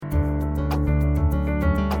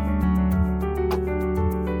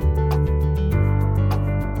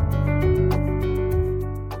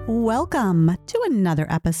Welcome to another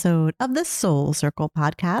episode of the Soul Circle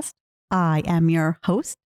podcast. I am your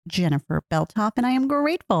host, Jennifer Beltoff, and I am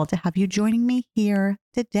grateful to have you joining me here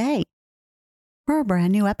today for a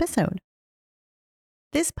brand new episode.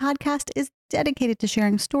 This podcast is dedicated to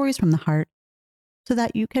sharing stories from the heart so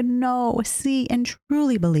that you can know, see, and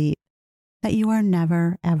truly believe that you are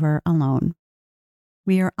never, ever alone.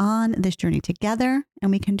 We are on this journey together,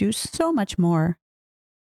 and we can do so much more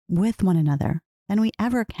with one another than we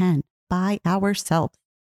ever can by ourselves,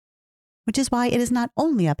 which is why it is not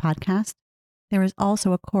only a podcast, there is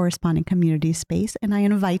also a corresponding community space, and I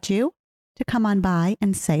invite you to come on by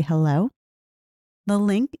and say hello. The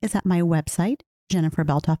link is at my website,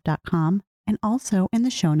 jenniferbeltoff.com, and also in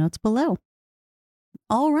the show notes below.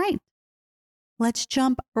 All right, let's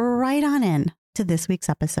jump right on in to this week's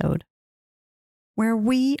episode, where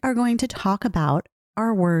we are going to talk about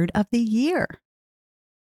our word of the year.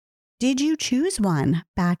 Did you choose one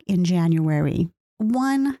back in January?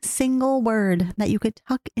 One single word that you could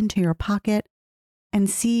tuck into your pocket and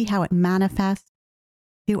see how it manifests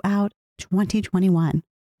throughout 2021.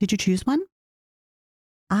 Did you choose one?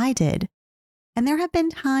 I did. And there have been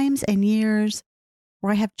times and years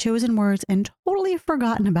where I have chosen words and totally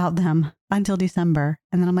forgotten about them until December.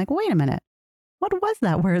 And then I'm like, wait a minute, what was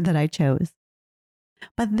that word that I chose?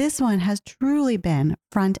 But this one has truly been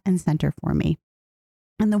front and center for me.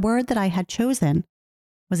 And the word that I had chosen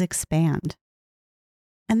was expand.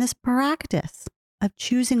 And this practice of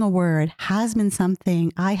choosing a word has been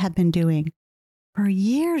something I have been doing for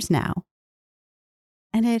years now.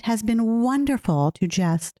 And it has been wonderful to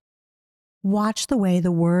just watch the way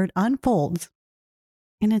the word unfolds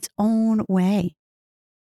in its own way.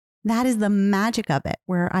 That is the magic of it,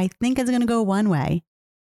 where I think it's going to go one way,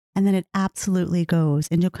 and then it absolutely goes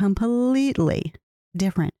into a completely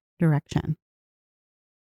different direction.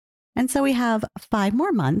 And so we have 5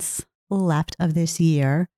 more months left of this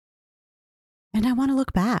year. And I want to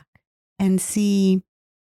look back and see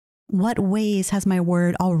what ways has my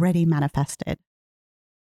word already manifested?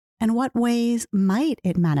 And what ways might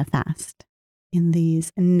it manifest in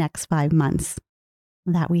these next 5 months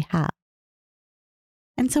that we have?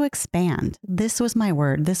 And so expand. This was my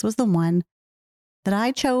word. This was the one that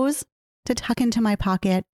I chose to tuck into my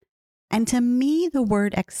pocket. And to me, the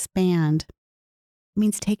word expand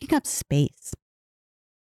means taking up space,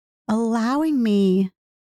 allowing me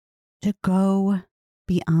to go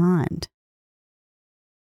beyond.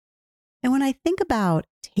 And when I think about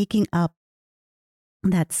taking up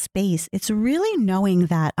that space, it's really knowing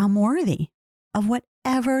that I'm worthy of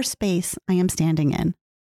whatever space I am standing in,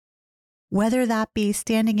 whether that be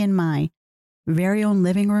standing in my very own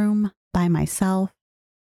living room by myself,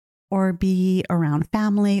 or be around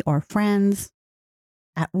family or friends,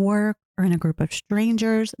 at work, or in a group of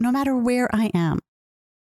strangers. No matter where I am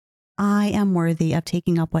worthy of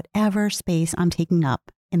taking up whatever space I'm taking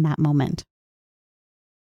up in that moment.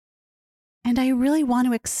 And I really want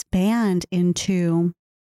to expand into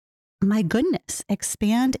my goodness,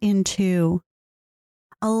 expand into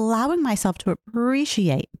allowing myself to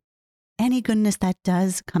appreciate any goodness that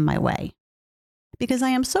does come my way. Because I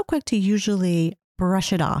am so quick to usually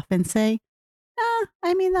brush it off and say,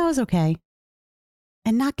 that was okay.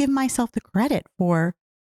 And not give myself the credit for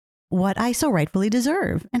what I so rightfully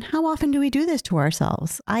deserve. And how often do we do this to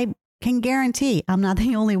ourselves? I can guarantee I'm not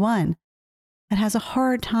the only one that has a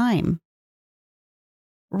hard time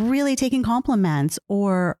really taking compliments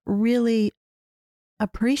or really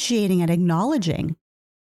appreciating and acknowledging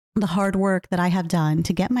the hard work that I have done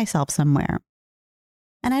to get myself somewhere.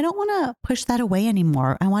 And I don't want to push that away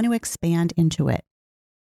anymore. I want to expand into it.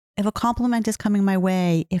 If a compliment is coming my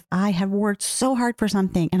way, if I have worked so hard for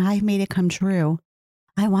something and I've made it come true,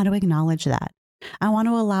 I want to acknowledge that. I want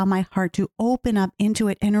to allow my heart to open up into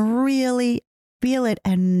it and really feel it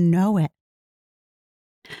and know it.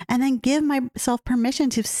 And then give myself permission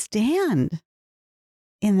to stand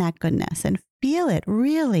in that goodness and feel it,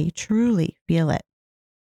 really, truly feel it.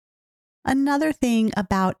 Another thing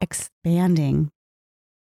about expanding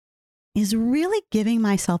is really giving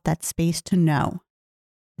myself that space to know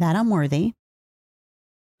that I'm worthy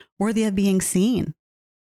of being seen,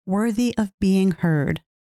 worthy of being heard.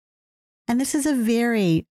 And this is a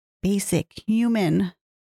very basic human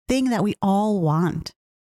thing that we all want.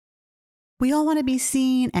 We all want to be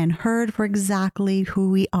seen and heard for exactly who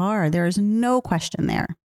we are. There is no question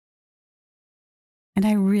there. And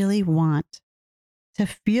I really want to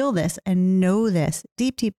feel this and know this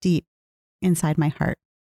deep, deep, deep inside my heart.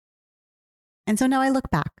 And so now I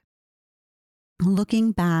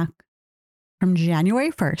looking back from January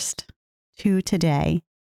 1st to today,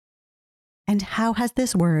 and how has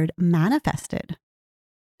this word manifested?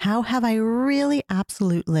 how have I really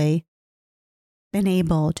absolutely been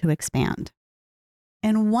able to expand?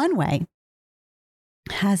 And one way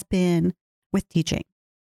has been with teaching.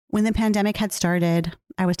 When the pandemic had started,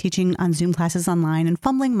 I was teaching on Zoom classes online and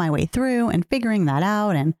fumbling my way through and figuring that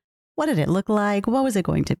out. And what did it look like? What was it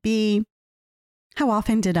going to be? How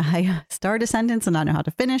often did I start a sentence and not know how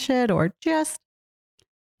to finish it, or just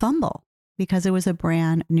fumble because it was a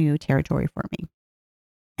brand new territory for me?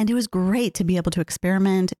 And it was great to be able to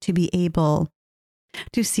experiment, to be able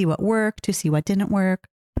to see what worked, to see what didn't work.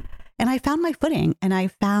 And I found my footing and I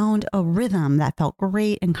found a rhythm that felt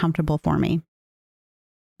great and comfortable for me.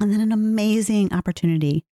 And then an amazing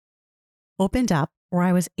opportunity opened up where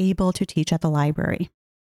I was able to teach at the library.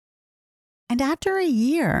 And after a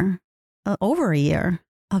year, over a year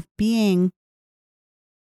of being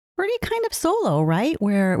pretty kind of solo, right?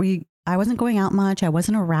 Where I wasn't going out much. I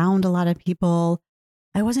wasn't around a lot of people.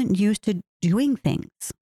 I wasn't used to doing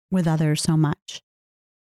things with others so much.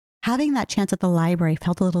 Having that chance at the library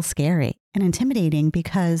felt a little scary and intimidating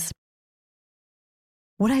because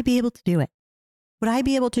would I be able to do it? Would I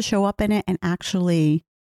be able to show up in it and actually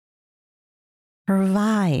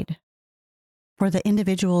provide for the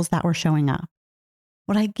individuals that were showing up?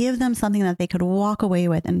 Would I give them something that they could walk away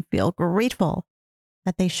with and feel grateful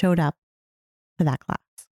that they showed up to that class?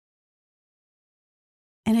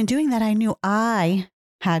 And in doing that, I knew I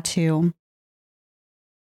had to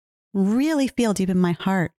really feel deep in my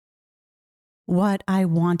heart what I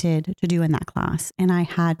wanted to do in that class. And I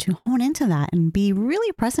had to hone into that and be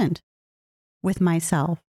really present with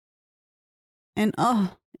myself. And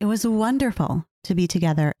it was wonderful to be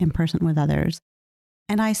together in person with others.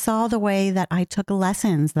 And I saw the way that I took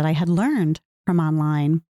lessons that I had learned from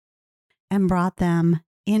online and brought them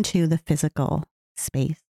into the physical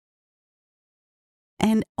space.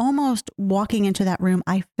 And almost walking into that room,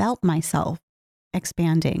 I felt myself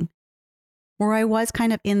expanding, where I was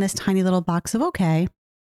kind of in this tiny little box of, okay,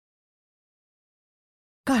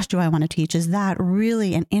 gosh, do I want to teach? Is that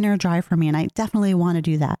really an inner drive for me? And I definitely want to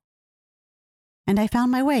do that. And I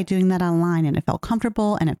found my way doing that online, and it felt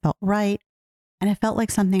comfortable and it felt right. And it felt like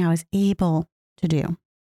something I was able to do.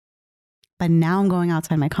 But now I'm going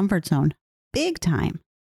outside my comfort zone big time.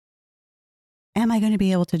 Am I going to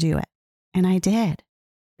be able to do it? And I did.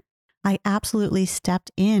 I absolutely stepped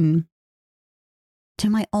in to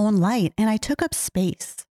my own light and I took up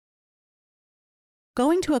space.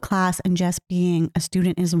 Going to a class and just being a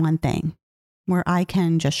student is one thing, where I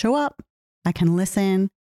can just show up, I can listen,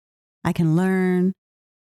 I can learn,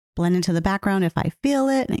 blend into the background if I feel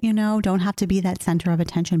it, don't have to be that center of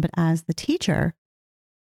attention. But as the teacher,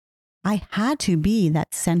 I had to be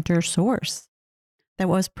that center source that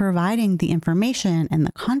was providing the information and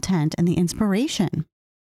the content and the inspiration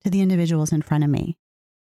to the individuals in front of me.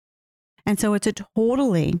 And so it's a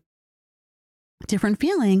totally different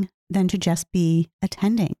feeling than to just be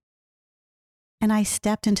attending. And I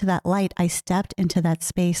stepped into that light. I stepped into that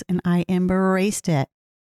space and I embraced it.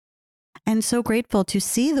 And so grateful to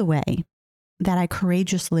see the way that I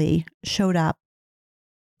courageously showed up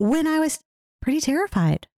when I was pretty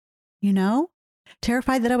terrified,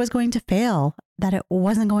 terrified that I was going to fail, that it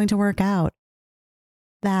wasn't going to work out,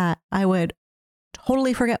 that I would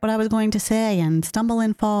totally forget what I was going to say and stumble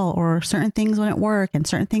and fall, or certain things wouldn't work and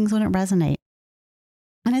certain things wouldn't resonate.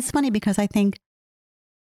 And it's funny because I think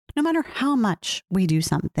no matter how much we do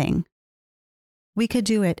something, we could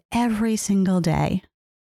do it every single day,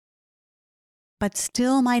 but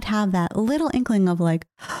still might have that little inkling of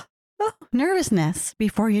nervousness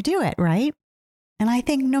before you do it, right? And I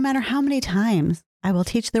think no matter how many times I will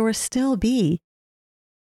teach, there will still be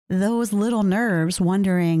those little nerves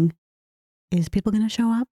wondering, is people going to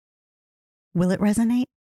show up? Will it resonate?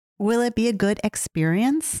 Will it be a good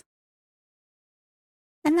experience?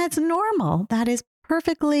 And that's normal. That is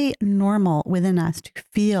perfectly normal within us to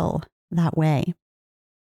feel that way.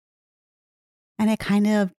 And it kind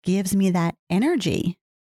of gives me that energy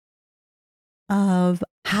of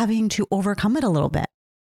having to overcome it a little bit,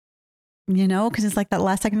 because it's like that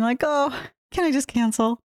last second, you're like, oh, can I just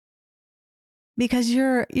cancel? Because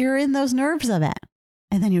you're in those nerves of it.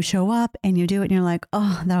 And then you show up and you do it and you're like,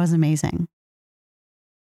 oh, that was amazing.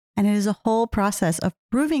 And it is a whole process of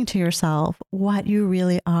proving to yourself what you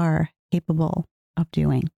really are capable of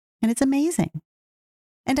doing. And it's amazing.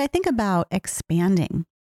 And I think about expanding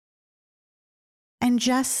and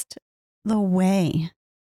just the way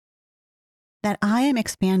that I am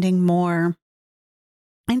expanding more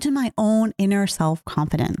into my own inner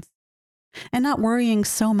self-confidence and not worrying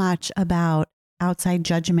so much about outside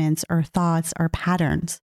judgments or thoughts or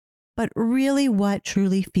patterns, but really what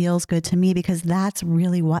truly feels good to me, because that's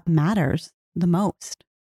really what matters the most.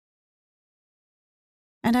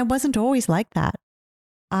 And I wasn't always like that.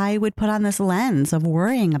 I would put on this lens of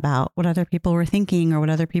worrying about what other people were thinking or what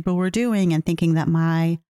other people were doing and thinking that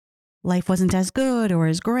my life wasn't as good or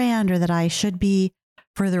as grand or that I should be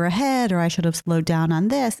further ahead or I should have slowed down on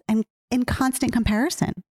this, and in constant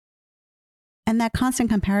comparison. And that constant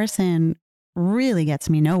comparison really gets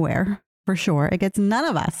me nowhere, for sure. It gets none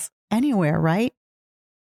of us anywhere, right?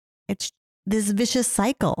 It's this vicious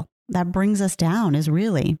cycle that brings us down is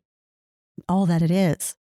really all that it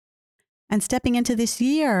is. And stepping into this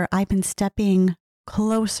year, I've been stepping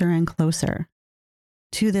closer and closer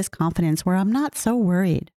to this confidence where I'm not so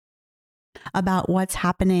worried about what's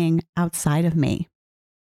happening outside of me.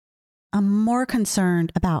 I'm more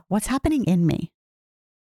concerned about what's happening in me.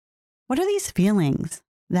 What are these feelings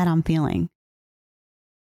that I'm feeling?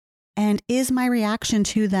 And is my reaction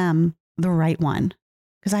to them the right one?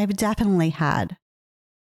 Because I've definitely had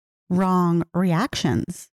wrong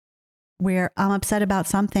reactions where I'm upset about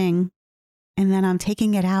something and then I'm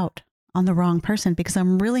taking it out on the wrong person because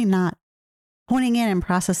I'm really not honing in and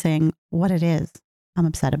processing what it is I'm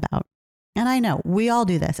upset about. And I know we all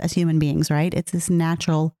do this as human beings, right? It's this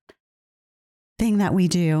natural thing that we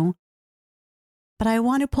do. But I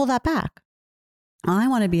want to pull that back. I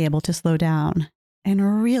want to be able to slow down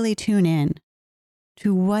and really tune in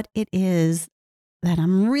to what it is that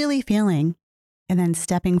I'm really feeling and then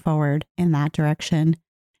stepping forward in that direction.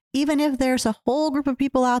 Even if there's a whole group of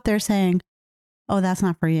people out there saying, oh, that's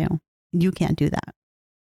not for you. You can't do that.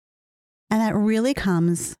 And that really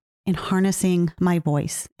comes in harnessing my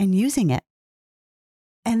voice and using it.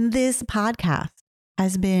 And this podcast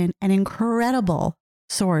has been an incredible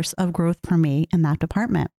source of growth for me in that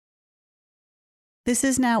department. This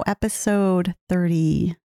is now episode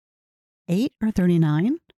 38 or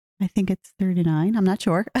 39. I think it's 39. I'm not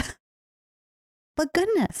sure. But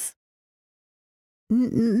goodness,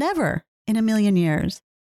 never in a million years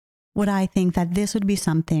would I think that this would be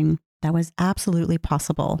something that was absolutely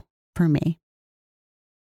possible for me.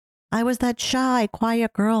 I was that shy,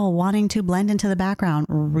 quiet girl wanting to blend into the background.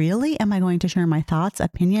 Really? Am I going to share my thoughts,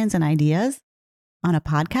 opinions, and ideas on a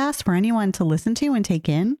podcast for anyone to listen to and take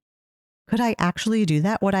in? Could I actually do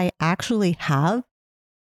that? Would I actually have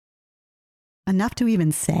enough to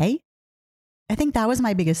even say? I think that was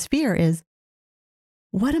my biggest fear is,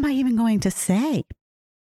 what am I even going to say?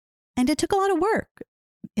 And it took a lot of work.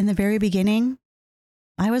 In the very beginning,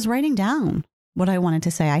 I was writing down what I wanted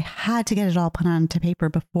to say. I had to get it all put onto paper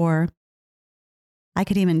before I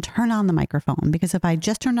could even turn on the microphone, because if I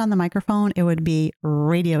just turned on the microphone, it would be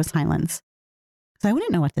radio silence. So I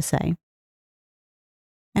wouldn't know what to say.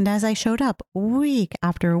 And as I showed up week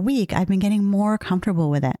after week, I've been getting more comfortable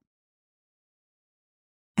with it.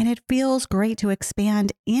 And it feels great to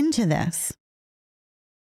expand into this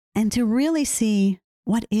and to really see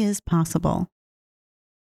what is possible.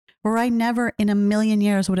 Where I never in a million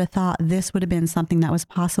years would have thought this would have been something that was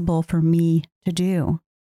possible for me to do.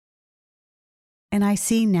 And I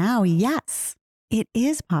see now, yes, it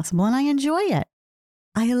is possible and I enjoy it.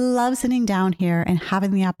 I love sitting down here and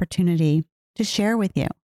having the opportunity to share with you,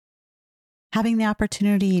 having the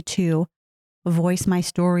opportunity to voice my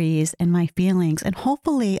stories and my feelings and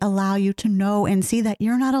hopefully allow you to know and see that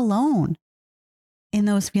you're not alone in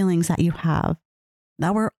those feelings that you have,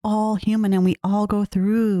 that we're all human and we all go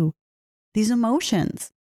through these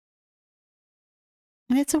emotions.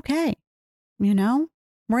 And it's okay. You know,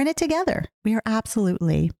 we're in it together. We are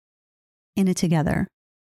absolutely in it together.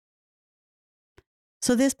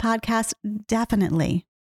 So this podcast, definitely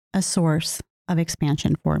a source of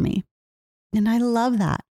expansion for me. And I love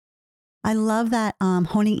that. I love that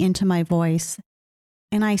honing into my voice.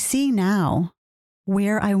 And I see now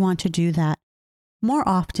where I want to do that more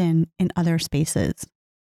often in other spaces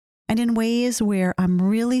and in ways where I'm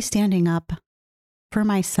really standing up for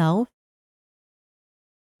myself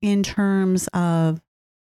in terms of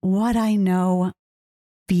what I know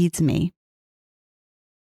feeds me,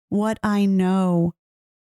 what I know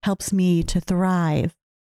helps me to thrive,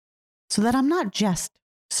 so that I'm not just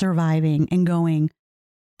surviving and going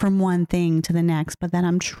from one thing to the next, but that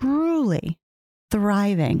I'm truly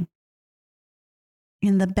thriving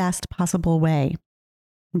in the best possible way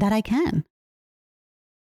that I can.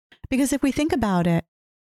 Because if we think about it,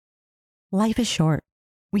 life is short.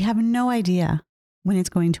 We have no idea when it's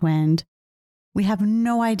going to end. We have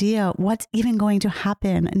no idea what's even going to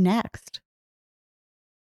happen next.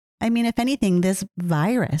 I mean, if anything, this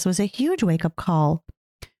virus was a huge wake-up call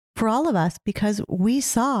for all of us because we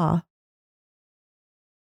saw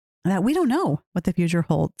that we don't know what the future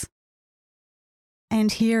holds.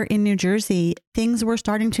 And here in New Jersey, things were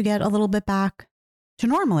starting to get a little bit back to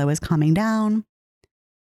normal. It was calming down.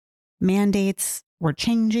 Mandates were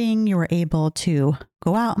changing. You were able to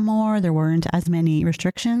go out more. There weren't as many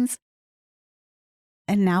restrictions.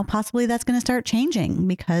 And now possibly that's going to start changing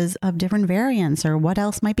because of different variants or what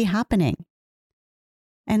else might be happening.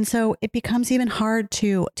 And so it becomes even hard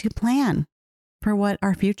to plan for what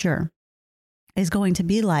our future is going to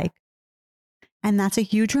be like. And that's a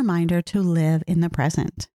huge reminder to live in the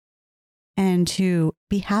present and to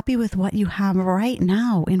be happy with what you have right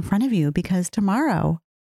now in front of you, because tomorrow,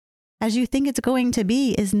 as you think it's going to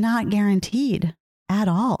be, is not guaranteed at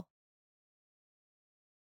all.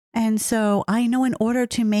 And so I know in order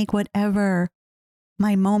to make whatever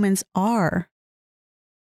my moments are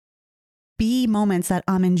be moments that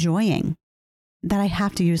I'm enjoying, that I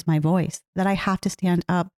have to use my voice, that I have to stand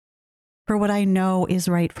up for what I know is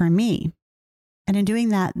right for me. And in doing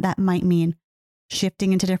that, that might mean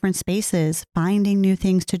shifting into different spaces, finding new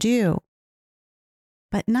things to do,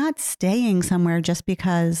 but not staying somewhere just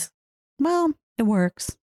because, well, it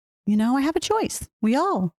works. You know, I have a choice. We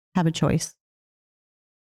all have a choice.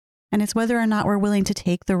 And it's whether or not we're willing to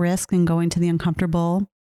take the risk and go into the uncomfortable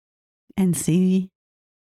and see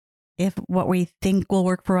if what we think will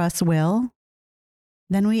work for us will,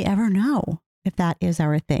 then we ever know if that is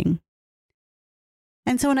our thing.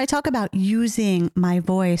 And so when I talk about using my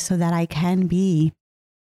voice so that I can be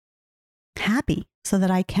happy, so that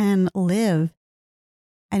I can live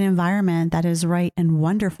an environment that is right and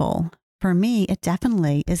wonderful, for me, it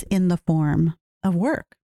definitely is in the form of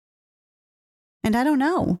work. And I don't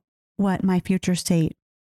know what my future state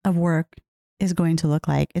of work is going to look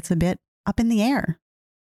like. It's a bit up in the air.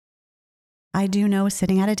 I do know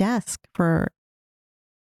sitting at a desk for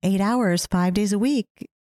 8 hours, 5 days a week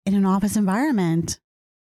in an office environment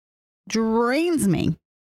drains me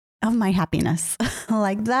of my happiness.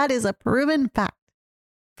 Like, that is a proven fact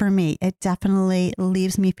for me. It definitely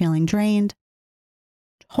leaves me feeling drained,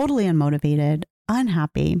 totally unmotivated,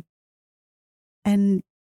 unhappy, and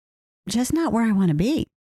just not where I want to be.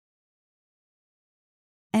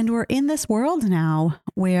 And we're in this world now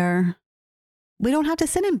where we don't have to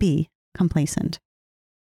sit and be complacent,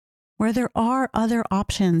 where there are other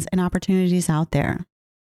options and opportunities out there.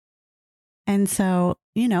 And so,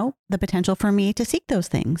 you know, the potential for me to seek those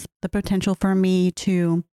things, the potential for me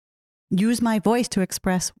to use my voice to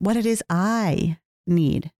express what it is I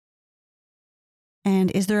need.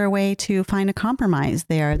 And is there a way to find a compromise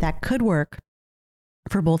there that could work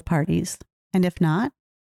for both parties? And if not,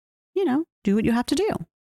 you know, do what you have to do.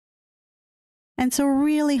 And so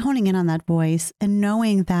really honing in on that voice and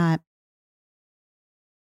knowing that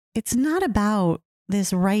it's not about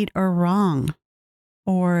this right or wrong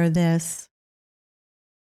or this,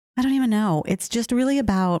 I don't even know. It's just really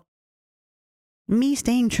about me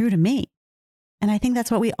staying true to me. And I think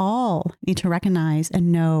that's what we all need to recognize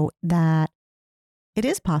and know, that it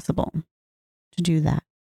is possible to do that.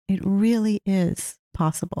 It really is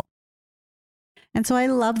possible. And so I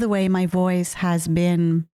love the way my voice has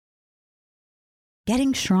been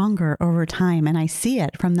getting stronger over time. And I see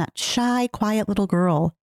it from that shy, quiet little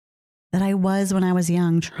girl that I was when I was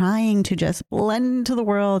young, trying to just blend into the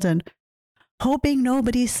world and hoping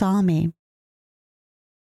nobody saw me.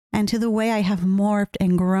 And to the way I have morphed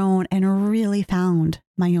and grown and really found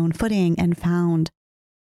my own footing and found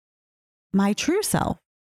my true self.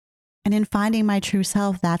 And in finding my true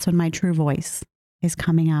self, that's when my true voice is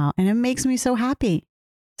coming out. And it makes me so happy,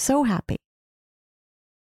 so happy.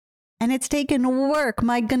 And it's taken work.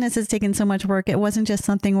 My goodness, it's taken so much work. It wasn't just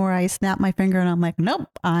something where I snap my finger and I'm like, nope,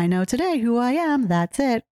 I know today who I am. That's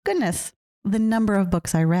it. Goodness, the number of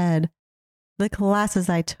books I read, the classes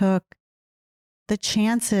I took, the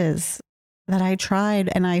chances that I tried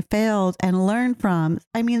and I failed and learned from.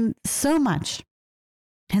 I mean, so much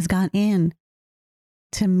has gone in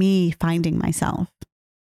to me finding myself.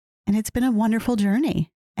 And it's been a wonderful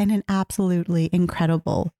journey and an absolutely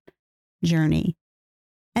incredible journey.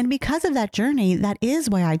 And because of that journey, that is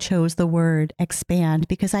why I chose the word expand,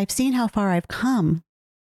 because I've seen how far I've come.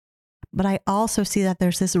 But I also see that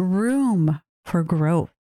there's this room for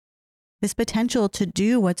growth, this potential to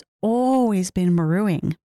do what's always been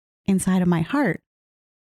brewing inside of my heart.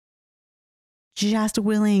 Just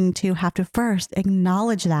willing to have to first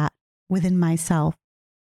acknowledge that within myself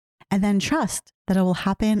and then trust that it will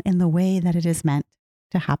happen in the way that it is meant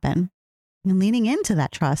to happen. And leaning into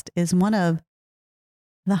that trust is one of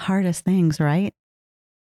the hardest things, right?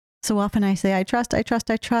 So often I say, I trust.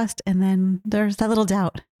 And then there's that little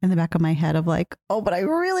doubt in the back of my head of like, oh, but I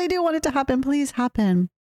really do want it to happen. Please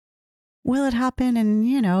happen. Will it happen? And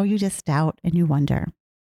you just doubt and you wonder.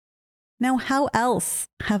 Now, how else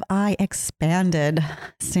have I expanded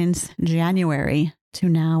since January to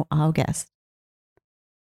now August?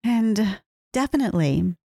 And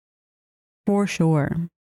definitely, for sure,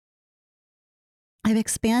 I've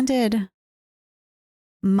expanded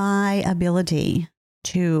my ability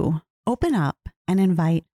to open up and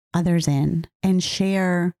invite others in and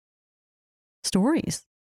share stories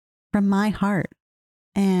from my heart.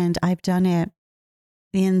 And I've done it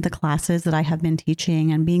in the classes that I have been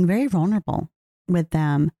teaching and being very vulnerable with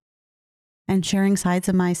them and sharing sides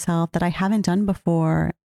of myself that I haven't done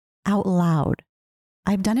before out loud.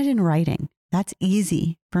 I've done it in writing. That's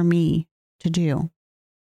easy for me to do.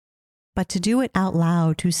 But to do it out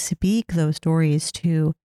loud, to speak those stories,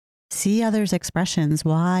 to see others' expressions,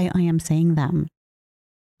 why I am saying them,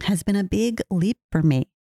 has been a big leap for me.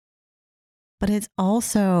 But it's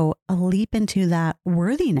also a leap into that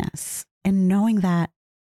worthiness and knowing that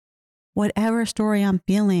whatever story I'm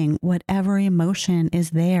feeling, whatever emotion is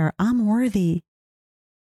there, I'm worthy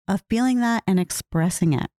of feeling that and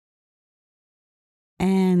expressing it.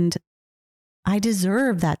 And I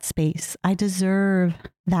deserve that space. I deserve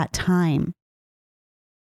that time.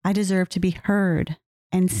 I deserve to be heard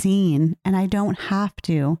and seen, and I don't have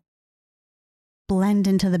to blend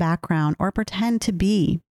into the background or pretend to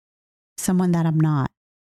be someone that I'm not.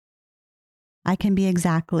 I can be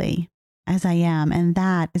exactly as I am, and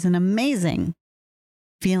that is an amazing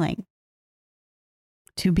feeling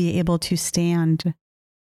to be able to stand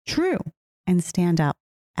true and stand up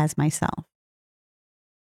as myself.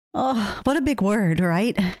 Oh, what a big word,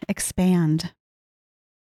 right? Expand.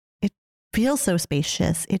 It feels so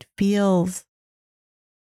spacious. It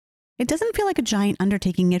doesn't feel like a giant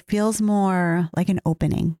undertaking. It feels more like an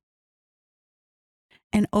opening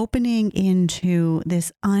into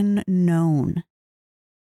this unknown.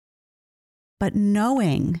 But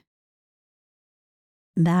knowing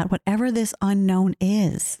that whatever this unknown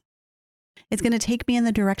is, it's going to take me in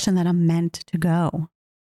the direction that I'm meant to go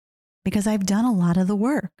because I've done a lot of the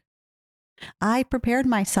work. I prepared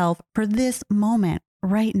myself for this moment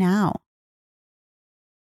right now.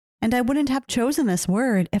 And I wouldn't have chosen this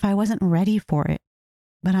word if I wasn't ready for it,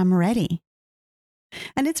 but I'm ready.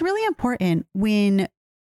 And it's really important when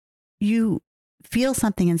you feel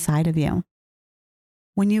something inside of you,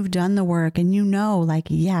 when you've done the work and you know, like,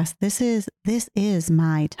 yes, this is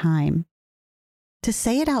my time, to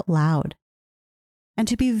say it out loud and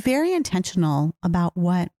to be very intentional about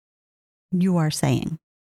what you are saying.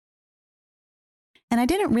 And I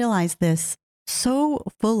didn't realize this so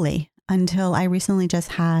fully until I recently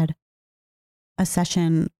just had a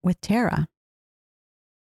session with Tara.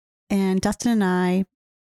 And Dustin and I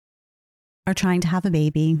are trying to have a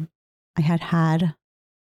baby. I had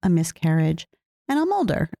a miscarriage and I'm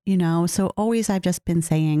older, so always I've just been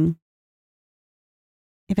saying,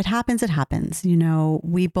 if it happens, it happens.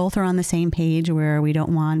 We both are on the same page where we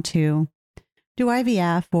don't want to do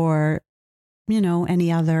IVF or,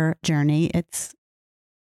 any other journey. If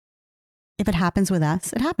it happens with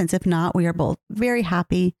us, it happens. If not, we are both very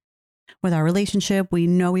happy with our relationship. We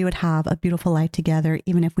know we would have a beautiful life together,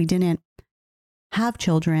 even if we didn't have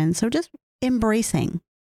children. So just embracing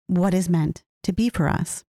what is meant to be for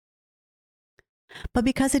us. But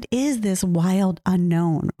because it is this wild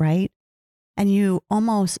unknown, right? And you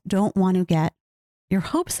almost don't want to get your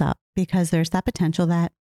hopes up because there's that potential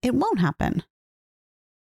that it won't happen.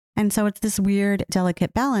 And so it's this weird,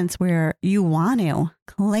 delicate balance where you want to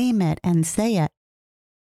claim it and say it,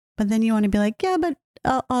 but then you want to be like, yeah, but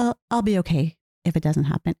I'll be okay if it doesn't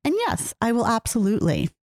happen. And yes, I will absolutely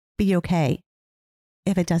be okay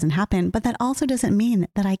if it doesn't happen. But that also doesn't mean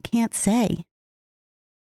that I can't say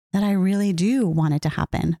that I really do want it to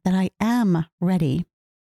happen, that I am ready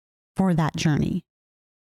for that journey,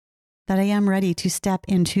 that I am ready to step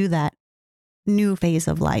into that new phase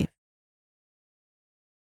of life.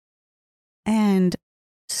 And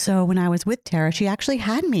so when I was with Tara, she actually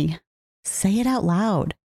had me say it out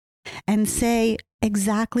loud and say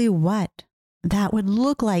exactly what that would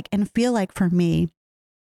look like and feel like for me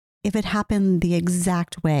if it happened the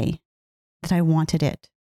exact way that I wanted it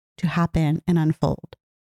to happen and unfold.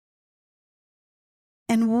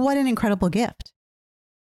 And what an incredible gift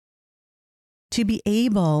to be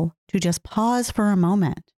able to just pause for a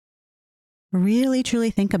moment, really truly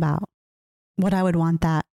think about what I would want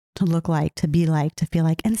that to look like, to be like, to feel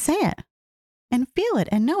like, and say it and feel it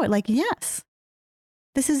and know it like, yes,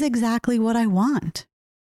 this is exactly what I want.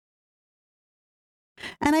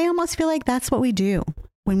 And I almost feel like that's what we do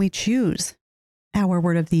when we choose our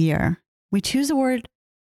word of the year. We choose a word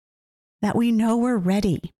that we know we're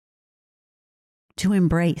ready to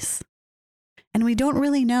embrace. And we don't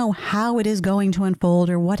really know how it is going to unfold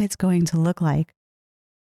or what it's going to look like.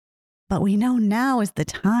 But we know now is the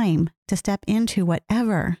time to step into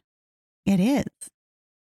whatever it is.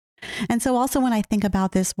 And so also when I think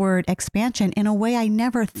about this word expansion, in a way I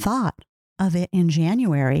never thought of it in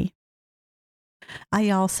January, I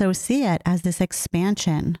also see it as this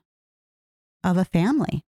expansion of a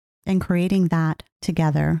family and creating that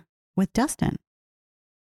together with Dustin.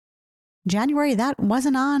 January, that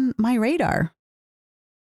wasn't on my radar.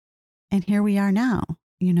 And here we are now,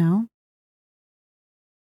 you know?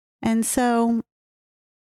 And so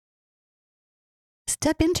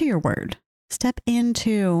step into your word. Step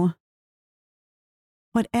into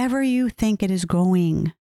whatever you think it is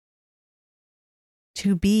going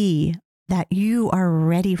to be that you are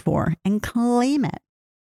ready for, and claim it.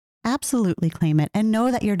 Absolutely claim it, and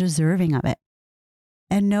know that you're deserving of it.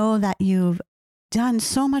 And know that you've done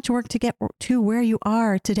so much work to get to where you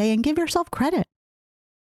are today, and give yourself credit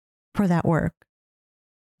for that work.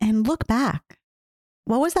 And look back.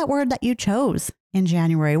 What was that word that you chose in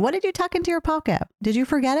January? What did you tuck into your pocket? Did you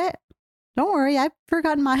forget it? Don't worry, I've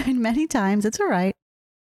forgotten mine many times. It's all right.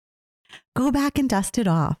 Go back and dust it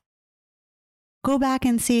off. Go back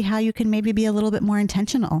and see how you can maybe be a little bit more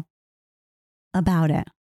intentional about it.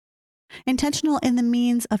 Intentional in the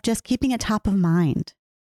means of just keeping it top of mind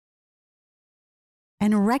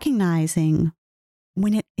and recognizing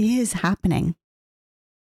when it is happening.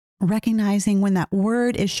 Recognizing when that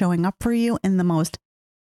word is showing up for you in the most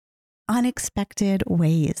unexpected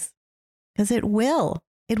ways. Because it will.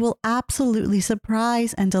 It will absolutely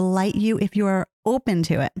surprise and delight you if you are open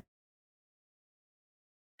to it.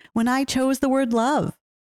 When I chose the word love,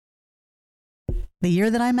 the year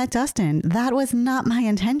that I met Dustin, that was not my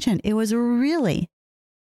intention. It was really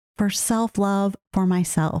for self-love for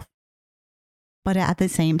myself. But at the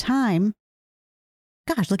same time,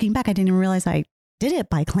 gosh, looking back, I didn't even realize I did it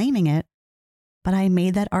by claiming it. But I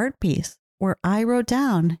made that art piece where I wrote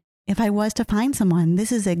down, if I was to find someone,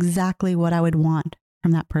 this is exactly what I would want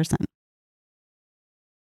from that person.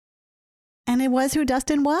 And it was who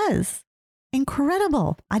Dustin was.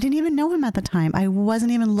 Incredible. I didn't even know him at the time. I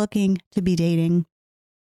wasn't even looking to be dating.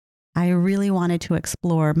 I really wanted to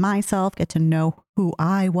explore myself, get to know who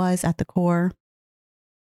I was at the core.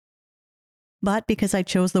 But because I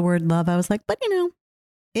chose the word love, I was like, but you know,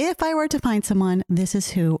 if I were to find someone, this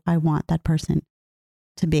is who I want that person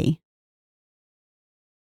to be.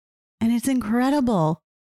 And it's incredible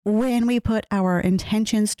when we put our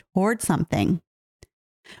intentions towards something.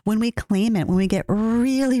 When we claim it, when we get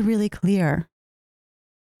really, really clear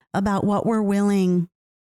about what we're willing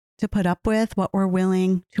to put up with, what we're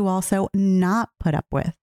willing to also not put up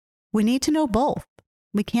with. We need to know both.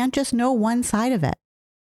 We can't just know one side of it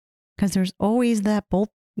because there's always that both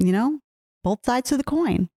sides of the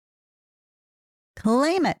coin.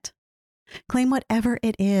 Claim it. Claim whatever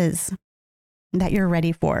it is that you're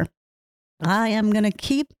ready for. I am going to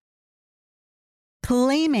keep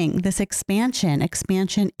claiming this expansion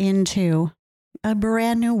into a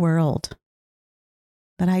brand new world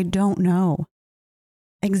that I don't know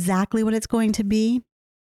exactly what it's going to be,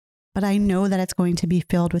 but I know that it's going to be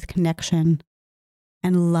filled with connection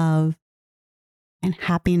and love and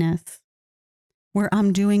happiness, where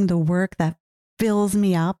I'm doing the work that fills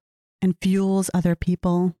me up and fuels other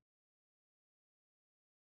people,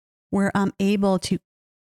 where I'm able to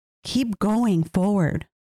keep going forward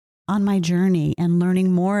on my journey and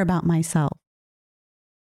learning more about myself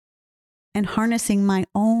and harnessing my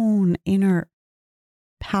own inner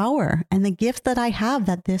power and the gifts that I have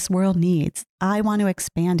that this world needs. I want to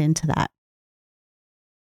expand into that.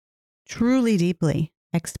 Truly, deeply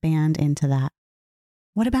expand into that.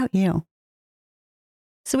 What about you?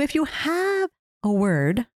 So if you have a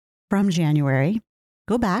word from January,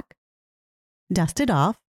 go back, dust it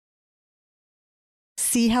off,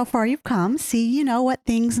 see how far you've come, see, what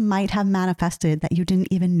things might have manifested that you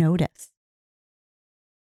didn't even notice.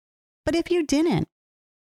 But if you didn't,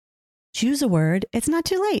 choose a word. It's not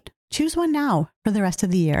too late. Choose one now for the rest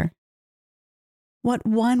of the year. What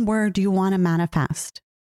one word do you want to manifest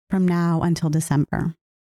from now until December?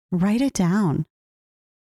 Write it down.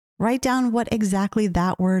 Write down what exactly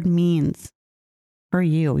that word means for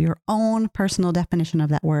you, your own personal definition of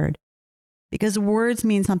that word, because words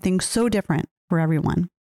mean something so different for everyone.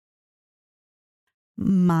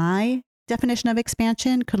 My definition of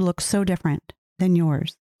expansion could look so different than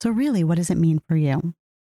yours. So really, what does it mean for you?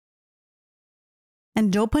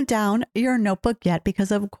 And don't put down your notebook yet,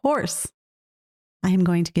 because of course, I am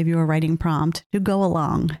going to give you a writing prompt to go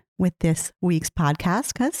along with this week's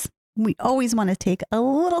podcast, because we always want to take a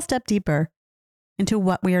little step deeper into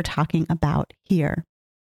what we are talking about here.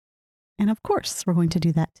 And of course, we're going to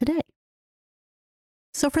do that today.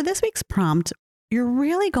 So for this week's prompt, you're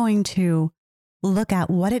really going to look at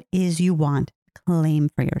what it is you want to claim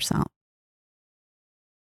for yourself.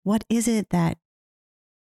 What is it that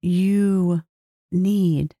you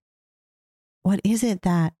need? What is it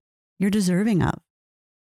that you're deserving of?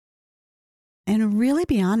 And really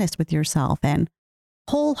be honest with yourself and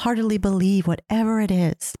wholeheartedly believe whatever it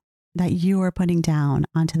is that you are putting down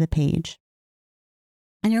onto the page.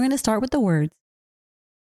 And you're going to start with the words,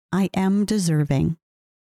 I am deserving.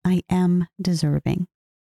 I am deserving.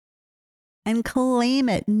 And claim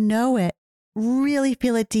it, know it, really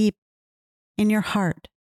feel it deep in your heart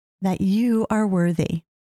that you are worthy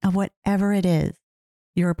of whatever it is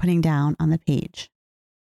you're putting down on the page.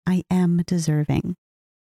 I am deserving.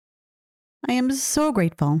 I am so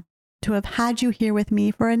grateful to have had you here with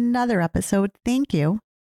me for another episode. Thank you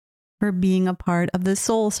for being a part of the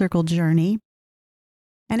Soul Circle journey.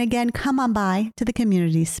 And again, come on by to the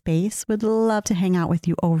community space. Would love to hang out with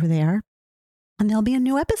you over there. And there'll be a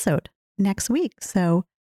new episode next week. So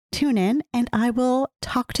tune in and I will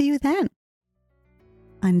talk to you then.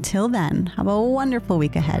 Until then, have a wonderful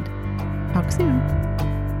week ahead. Talk soon.